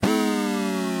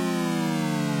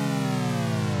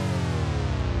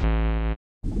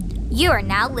You are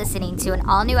now listening to an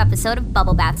all-new episode of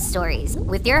Bubble Bath Stories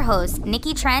with your hosts,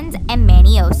 Nikki Trends and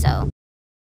Manny Oso.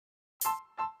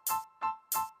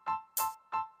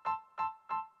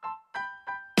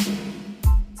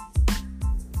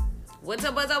 What's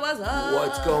up, what's up, what's up?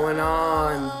 What's going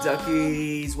on,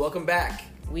 duckies? Welcome back.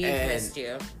 We've missed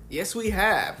you. Yes, we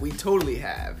have. We totally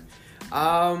have.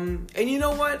 And you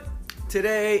know what?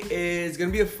 Today is going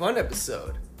to be a fun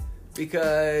episode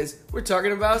because we're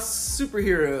talking about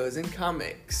superheroes and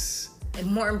comics. And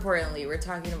more importantly, we're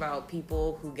talking about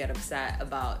people who get upset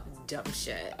about dumb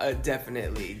shit.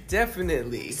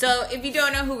 Definitely. So, if you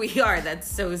don't know who we are,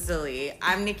 that's so silly.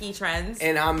 I'm Nikki Trends.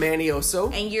 And I'm Manny Oso.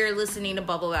 And you're listening to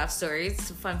Bubble Bath Stories. It's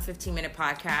a fun 15-minute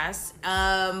podcast.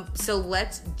 So,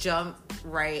 let's jump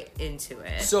right into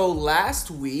it. So, last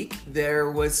week,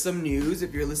 there was some news.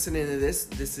 If you're listening to this,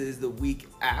 this is the week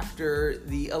after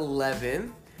the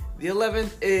 11th. The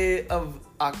 11th of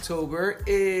October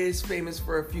is famous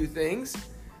for a few things.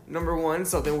 Number one,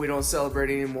 something we don't celebrate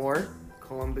anymore.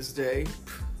 Columbus Day,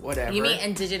 whatever. You mean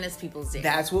Indigenous Peoples Day?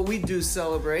 That's what we do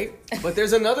celebrate. But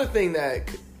there's another thing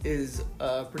that is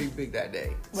pretty big that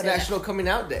day. It's National Coming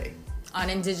Out Day.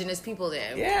 On Indigenous People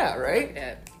Day. Yeah,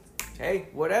 right? Hey,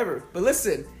 whatever. But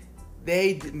listen,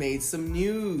 they made some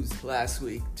news last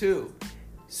week, too.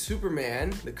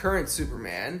 Superman, the current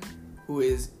Superman, who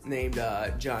is named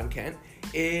John Kent,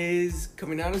 is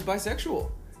coming out as bisexual.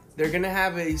 They're going to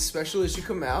have a special issue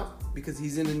come out because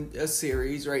he's in a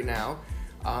series right now.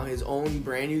 His own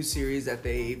brand new series that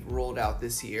they rolled out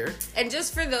this year. And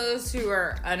just for those who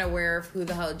are unaware of who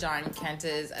the hell John Kent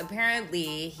is,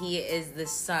 apparently he is the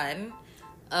son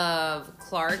of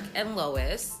Clark and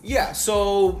Lois. Yeah,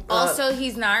 so... also,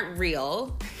 he's not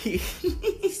real.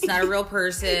 He's not a real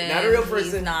person. Not a real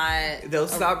person. He's not... They'll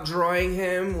stop drawing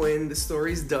him when the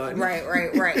story's done.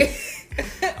 Right.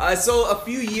 So a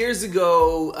few years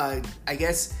ago, I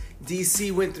guess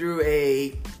DC went through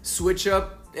a switch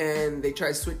up and they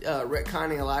tried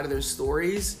retconning a lot of their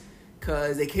stories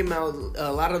because they came out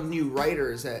a lot of new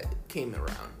writers that came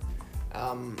around.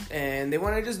 And they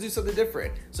want to just do something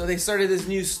different. So they started this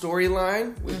new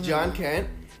storyline with John Kent,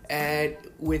 and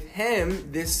with him,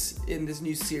 in this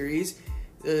new series,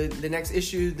 the next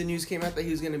issue, the news came out that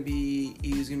he was gonna be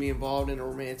involved in a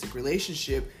romantic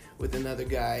relationship with another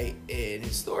guy in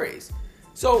his stories.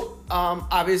 So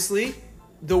obviously,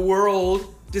 the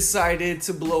world decided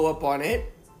to blow up on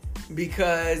it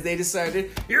because they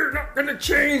decided you're not gonna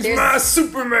change my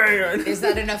Superman. There's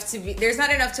not enough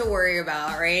to worry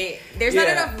about, right? There's not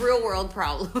enough real world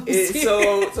problems.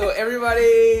 So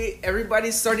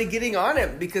everybody started getting on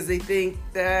it because they think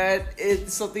that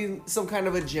it's some kind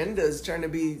of agenda is trying to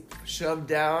be shoved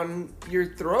down your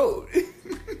throat.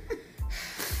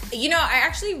 You know, I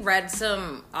actually read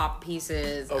some op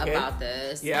pieces about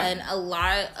this, and a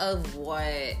lot of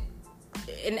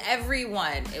in every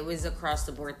one, it was across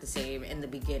the board the same in the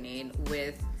beginning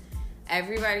with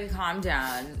everybody calm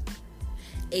down.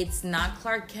 It's not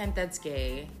Clark Kent that's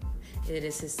gay. It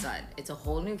is his son. It's a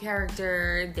whole new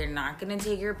character. They're not going to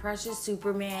take your precious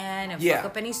Superman and fuck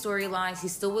up any storylines.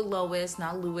 He's still with Lois,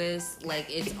 not Lewis. Like,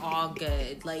 it's all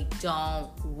good. Like, don't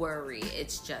worry.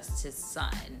 It's just his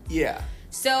son. Yeah.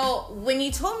 So, when you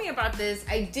told me about this,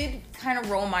 I did kind of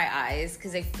roll my eyes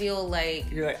because I feel like...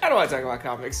 You're like, I don't want to talk about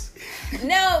comics.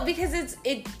 No, because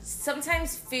it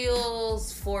sometimes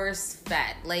feels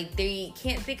force-fed. Like, they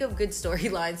can't think of good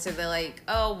storylines, so they're like,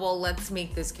 oh, well, let's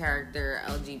make this character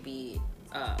LGBTQ.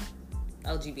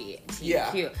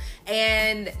 Yeah.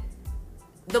 And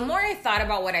the more I thought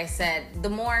about what I said, the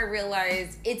more I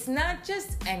realized it's not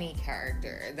just any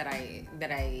character that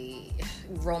I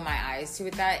roll my eyes to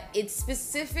with that. It's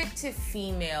specific to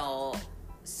female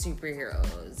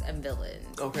superheroes and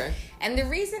villains. Okay. And the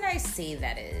reason I say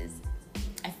that is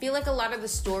I feel like a lot of the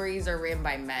stories are written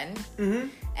by men. Mm-hmm.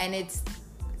 And it's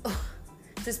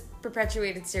this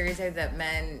perpetuated stereotype that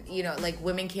men, like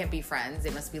women can't be friends.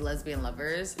 They must be lesbian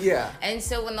lovers. Yeah. And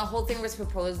so when the whole thing was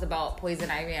proposed about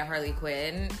Poison Ivy and Harley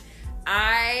Quinn,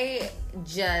 I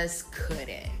just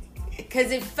couldn't.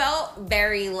 Because it felt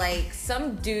very like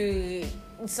some dude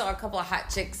saw a couple of hot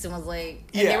chicks and was like,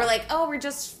 and they were like, oh, we're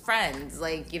just friends.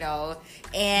 Like,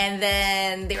 and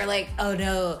then they were like, oh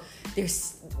no,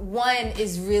 there's one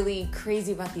is really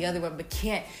crazy about the other one, but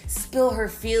can't spill her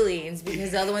feelings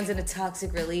because the other one's in a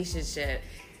toxic relationship.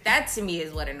 That to me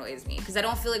is what annoys me because I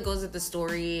don't feel it goes with the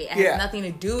story. It has nothing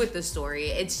to do with the story.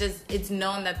 It's just, it's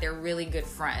known that they're really good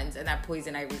friends and that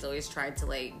Poison Ivy's always tried to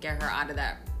like get her out of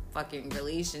that fucking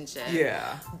relationship.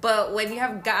 Yeah. But when you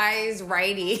have guys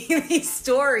writing these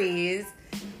stories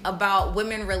about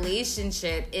women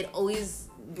relationship, it always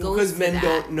goes because to men that.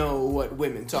 don't know what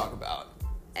women talk about.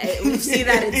 We see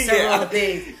that in several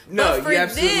things. No, you're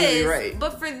absolutely right.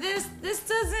 But for this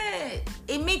doesn't.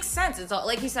 It makes sense. It's all,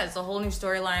 like you said, it's a whole new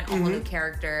storyline, a whole new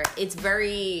character. It's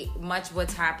very much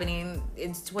what's happening.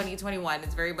 It's 2021.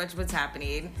 It's very much what's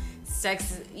happening.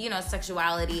 Sex,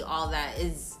 sexuality, all that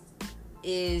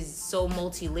is so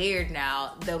multi-layered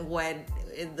now than when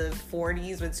in the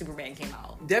 40s when Superman came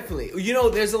out. Definitely.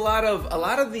 There's a lot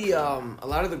of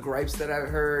the gripes that I've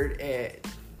heard at,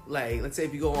 like, let's say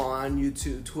if you go on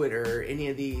YouTube, Twitter, any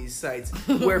of these sites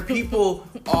where people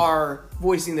are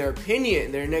voicing their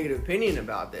negative opinion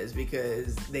about this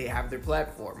because they have their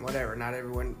platform, whatever. Not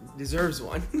everyone deserves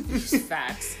one.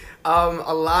 Facts.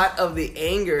 A lot of the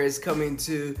anger is coming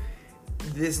to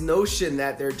this notion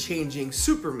that they're changing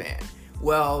Superman.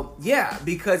 Well, yeah,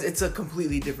 because it's a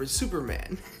completely different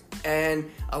Superman. And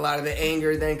a lot of the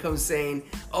anger then comes saying,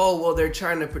 oh, well, they're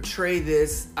trying to portray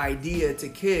this idea to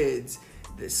kids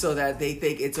so that they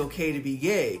think it's okay to be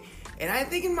gay. And I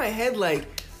think in my head, like,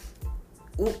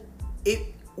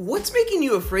 what's making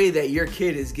you afraid that your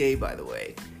kid is gay, by the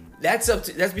way? That's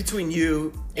between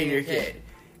you and your kid.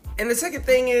 And the second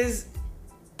thing is,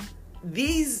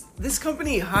 this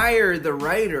company hired the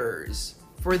writers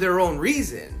for their own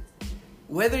reason.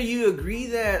 Whether you agree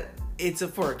that it's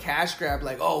for a cash grab,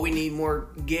 like, oh, we need more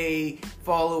gay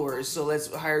followers, so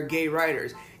let's hire gay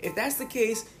writers. If that's the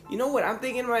case, you know what I'm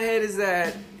thinking in my head is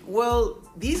that, well,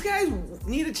 these guys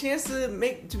need a chance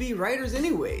to be writers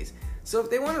anyways. So if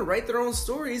they want to write their own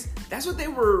stories, that's what they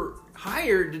were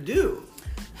hired to do.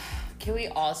 Can we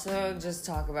also just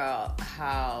talk about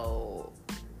how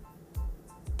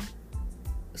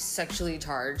sexually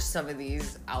charged some of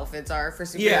these outfits are for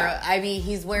superhero? Yeah. I mean,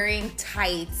 he's wearing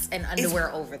tights and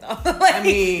underwear over them. Like, I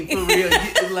mean, for real,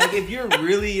 like, if you're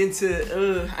really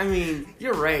into,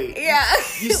 you're right. Yeah.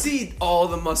 You see all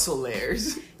the muscle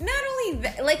layers. Not only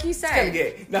that, like you said.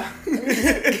 It's kind of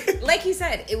gay. No. Like you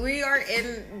said, we are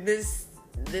in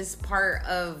this part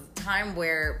of time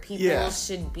where people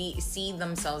should see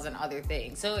themselves in other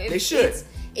things. So they should.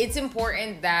 It's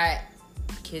important that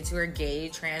kids who are gay,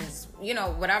 trans,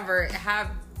 whatever,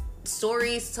 have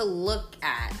stories to look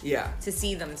at, to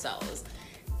see themselves.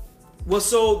 Well,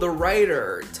 so the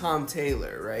writer, Tom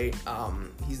Taylor, right?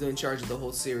 He's in charge of the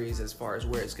whole series as far as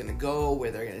where it's going to go,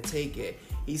 where they're going to take it.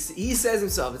 He says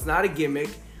himself, it's not a gimmick.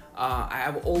 I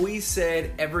have always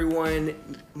said everyone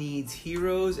needs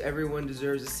heroes. Everyone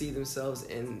deserves to see themselves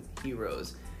in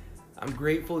heroes. I'm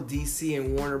grateful DC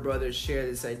and Warner Brothers share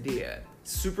this idea.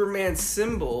 Superman's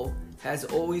symbol has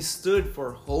always stood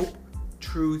for hope,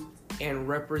 truth, and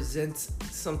represents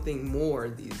something more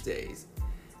these days.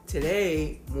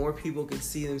 Today, more people can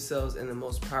see themselves in the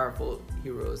most powerful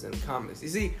heroes in comics. You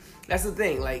see, that's the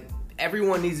thing. Like,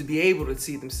 everyone needs to be able to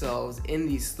see themselves in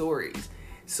these stories.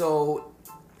 So,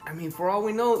 I mean, for all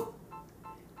we know,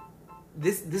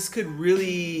 this could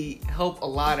really help a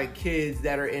lot of kids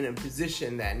that are in a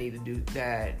position that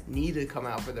need to come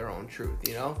out for their own truth,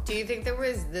 Do you think there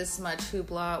was this much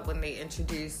hoopla when they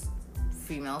introduced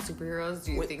female superheroes?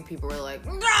 Do you think people were like,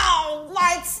 no,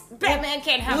 what? Batman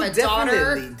can't have a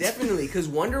daughter? Definitely, because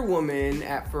Wonder Woman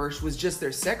at first was just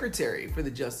their secretary for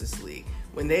the Justice League.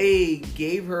 When they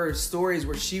gave her stories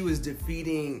where she was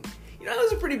defeating... it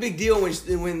was a pretty big deal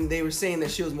when they were saying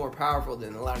that she was more powerful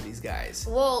than a lot of these guys.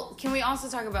 Well, can we also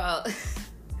talk about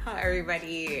how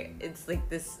everybody, it's like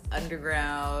this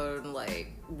underground,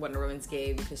 like, Wonder Woman's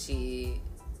gay because she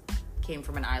came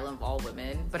from an island of all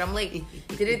women. But I'm like,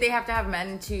 didn't they have to have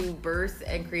men to birth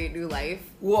and create new life?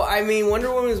 Well, I mean,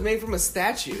 Wonder Woman was made from a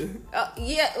statue.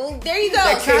 Yeah, well, there you go.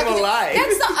 That came alive.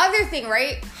 That's the other thing,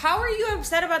 right? How are you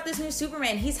upset about this new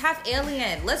Superman? He's half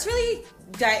alien. Let's really...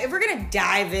 if we're gonna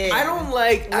dive in,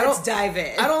 let's dive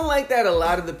in. I don't like that a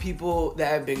lot of the people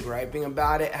that have been griping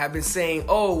about it have been saying,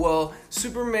 oh, well,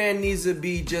 Superman needs to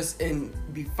be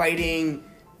be fighting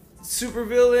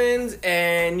supervillains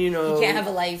and, he can't have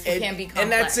a life, he can't be complex.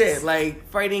 And that's it, like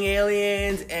fighting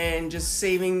aliens and just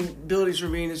saving buildings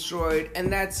from being destroyed,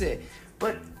 and that's it.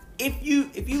 But if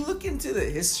you look into the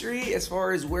history as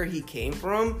far as where he came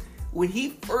from, when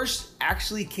he first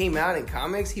actually came out in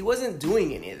comics, he wasn't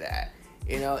doing any of that.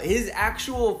 His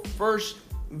actual first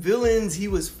villains he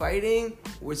was fighting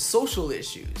were social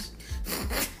issues.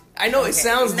 I know it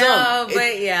sounds dumb.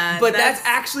 But that's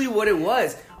actually what it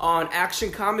was. On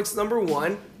Action Comics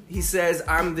 #1, he says,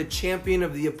 I'm the champion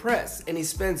of the oppressed. And he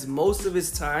spends most of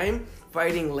his time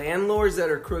fighting landlords that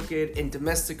are crooked and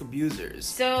domestic abusers.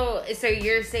 So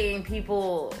you're saying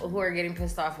people who are getting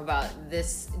pissed off about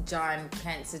this John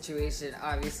Kent situation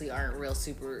obviously aren't real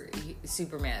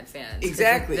Superman fans.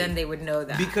 Exactly. Then they would know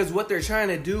that. Because what they're trying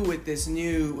to do with this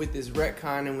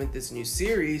retcon and with this new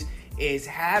series is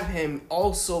have him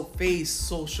also face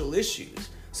social issues.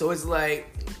 So it's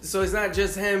not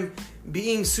just him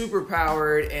being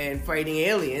superpowered and fighting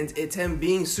aliens. It's him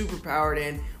being superpowered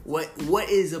and what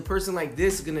is a person like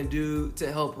this gonna do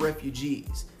to help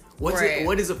refugees?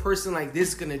 What is a person like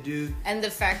this gonna do? And the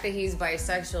fact that he's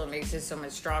bisexual makes it so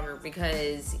much stronger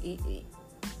because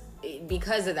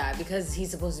because of that, because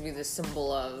he's supposed to be the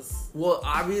symbol of... Well,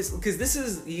 obviously, because this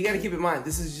is, you got to keep in mind,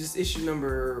 this is just issue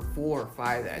number 4 or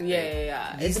 5 that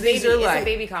Yeah. It's a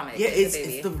baby comic. Yeah, it's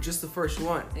just the first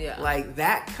one. Yeah. Like,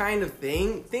 that kind of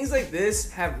thing, things like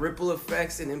this have ripple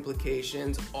effects and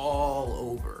implications all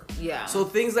over. Yeah. So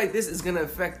things like this is going to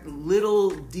affect little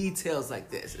details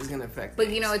like this. Is going to affect But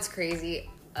things. you know, it's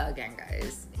crazy. Again,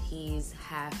 guys, he's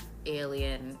half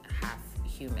alien, half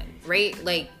human, right?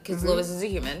 Like, because Lois is a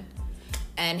human,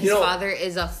 and his father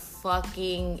is a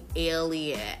fucking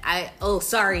alien.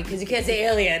 Sorry, because you can't say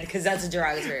alien, because that's a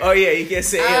derogatory. Oh yeah, you can't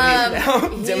say alien now.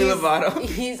 Demi Lovato.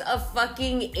 He's a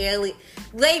fucking alien.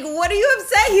 Like, what are you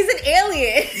upset? He's an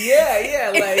alien.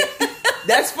 Yeah, like,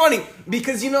 that's funny.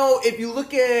 Because, you know, if you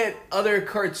look at other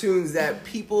cartoons that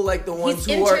people like the ones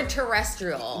He's who are...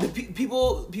 extraterrestrial.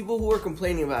 People who are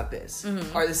complaining about this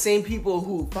are the same people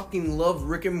who fucking love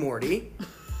Rick and Morty.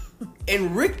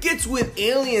 And Rick gets with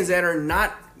aliens that are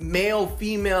not male,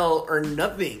 female, or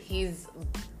nothing. He's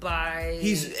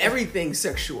everything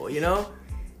sexual, you know?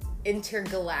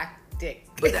 Intergalactic.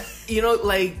 But, you know,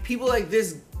 like, people like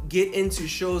this get into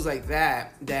shows like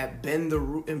that bend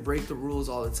and break the rules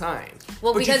all the time.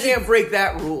 Well, but because you can't break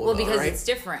that rule. Well, because right? it's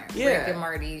different. Yeah.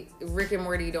 Rick and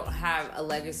Morty don't have a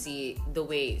legacy the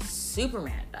way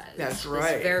Superman does. That's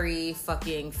right. It's very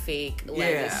fucking fake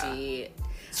legacy.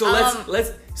 So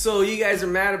so you guys are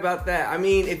mad about that. I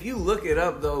mean, if you look it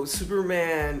up though,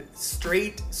 Superman,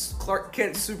 straight Clark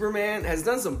Kent Superman has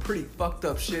done some pretty fucked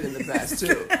up shit in the past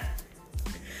too.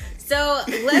 So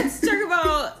let's talk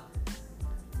about...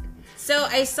 So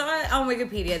I saw it on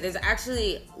Wikipedia. There's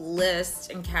actually lists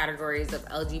and categories of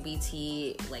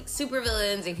LGBT like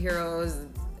supervillains and heroes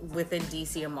within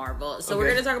DC and Marvel. So we're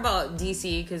gonna talk about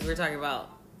DC because we're talking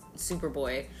about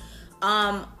Superboy.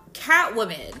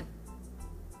 Catwoman.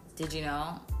 Did you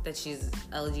know that she's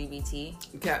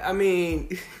LGBT? I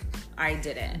mean, I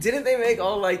didn't. Didn't they make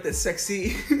all like the sexy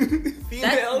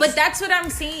females? But that's what I'm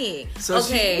seeing. So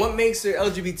what makes her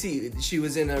LGBT? She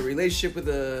was in a relationship with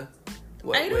a...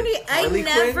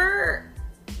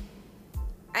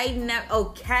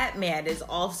 Catman is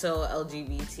also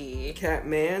LGBT.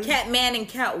 Catman and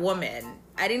Catwoman.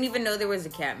 I didn't even know there was a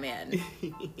Catman.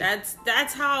 That's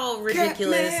how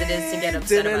ridiculous Catman. It is to get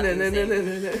upset about these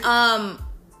things.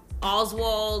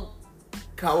 Oswald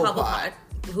Cobblepot,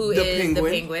 who is the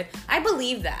Penguin. I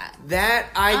believe that.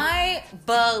 I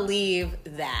believe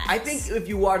that. I think if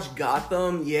you watch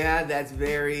Gotham,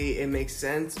 it makes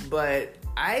sense, but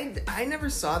I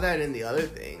never saw that in the other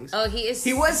things. Oh,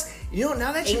 he was,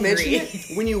 now that you mention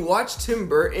it, when you watch Tim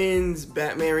Burton's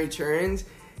Batman Returns,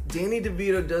 Danny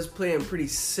DeVito does play him pretty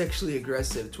sexually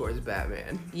aggressive towards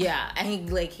Batman. Yeah, and he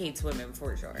like hates women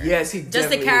for sure. Yes, he just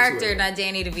the character, not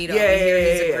Danny DeVito.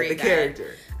 He's a great guy.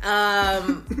 Character.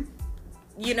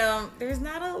 There's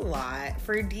not a lot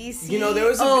for DC. There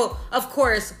was of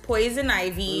course, Poison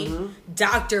Ivy,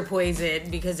 Dr. Poison,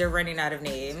 because they're running out of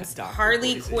names.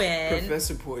 Harley Quinn,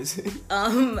 Professor Poison,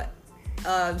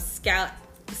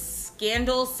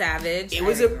 Scandal Savage. It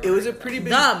was a pretty big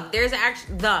them. There's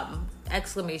actually them.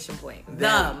 Exclamation point.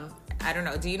 Them. I don't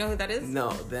know. Do you know who that is?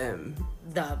 No, them.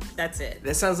 Them. That's it.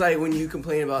 That sounds like when you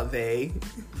complain about they.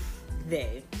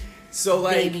 They. So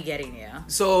like they be getting you.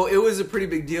 So it was a pretty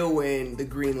big deal when the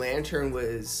Green Lantern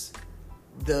was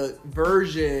the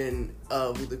version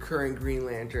of the current Green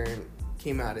Lantern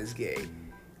came out as gay.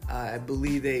 I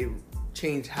believe they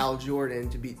changed Hal Jordan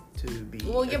to be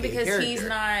well, yeah, a gay because character.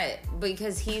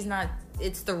 he's not.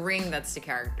 It's the Ring that's the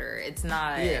character. It's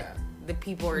not. Yeah. The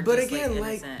people are but just again,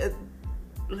 like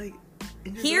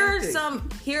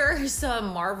innocent. Here are some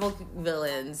Marvel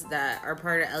villains that are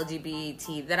part of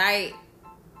LGBT that I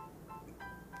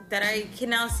can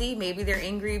now see. Maybe they're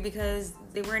angry because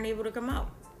they weren't able to come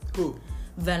out. Who?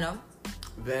 Venom,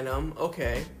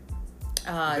 okay.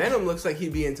 Venom looks like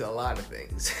he'd be into a lot of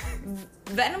things.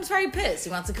 Venom's probably pissed.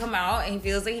 He wants to come out and he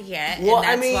feels like he can't. Well,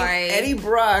 and that's why Eddie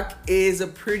Brock is a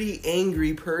pretty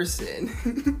angry person.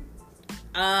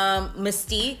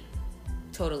 Mystique,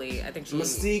 totally. I think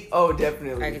Mystique. Oh,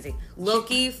 definitely. I can see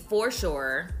Loki for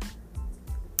sure.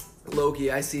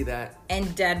 Loki, I see that. And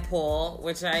Deadpool,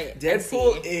 which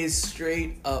Deadpool is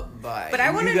straight up bi. But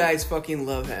you guys fucking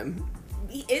love him.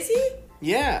 Is he?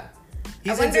 Yeah.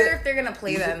 I wonder if they're gonna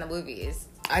play that in the movies.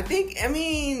 I think.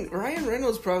 Ryan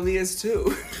Reynolds probably is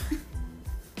too.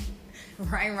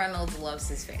 Ryan Reynolds loves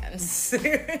his fans.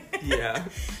 Yeah.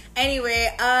 Anyway,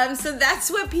 so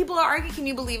that's what people are arguing. Can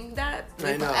you believe that?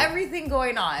 I know. Everything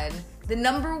going on. The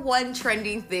number one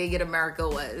trending thing in America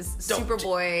was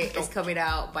Superboy is coming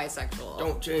out bisexual.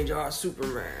 Don't change our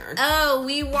Superman. Oh,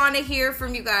 we want to hear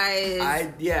from you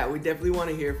guys. We definitely want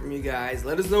to hear from you guys.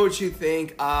 Let us know what you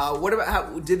think. What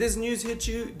about did this news hit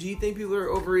you? Do you think people are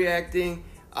overreacting?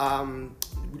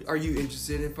 Are you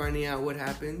interested in finding out what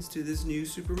happens to this new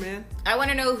Superman? I want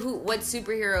to know what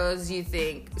superheroes and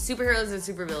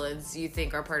supervillains you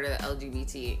think are part of the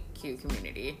LGBTQ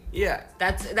community. Yeah.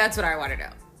 That's what I want to know.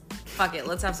 Fuck it,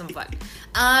 let's have some fun.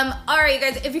 Alright,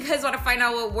 guys, if you guys want to find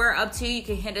out what we're up to, you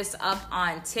can hit us up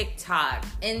on TikTok,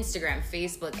 Instagram,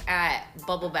 Facebook at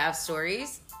Bubble Bath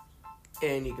Stories.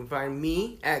 And you can find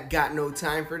me at Got No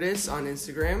Time For This on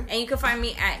Instagram. And you can find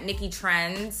me at Nikki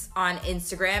Trends on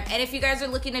Instagram. And if you guys are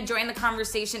looking to join the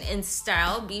conversation in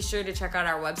style, be sure to check out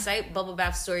our website,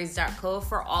 bubblebathstories.co,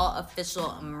 for all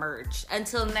official merch.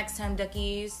 Until next time,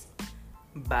 duckies.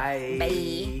 Bye.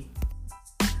 Bye.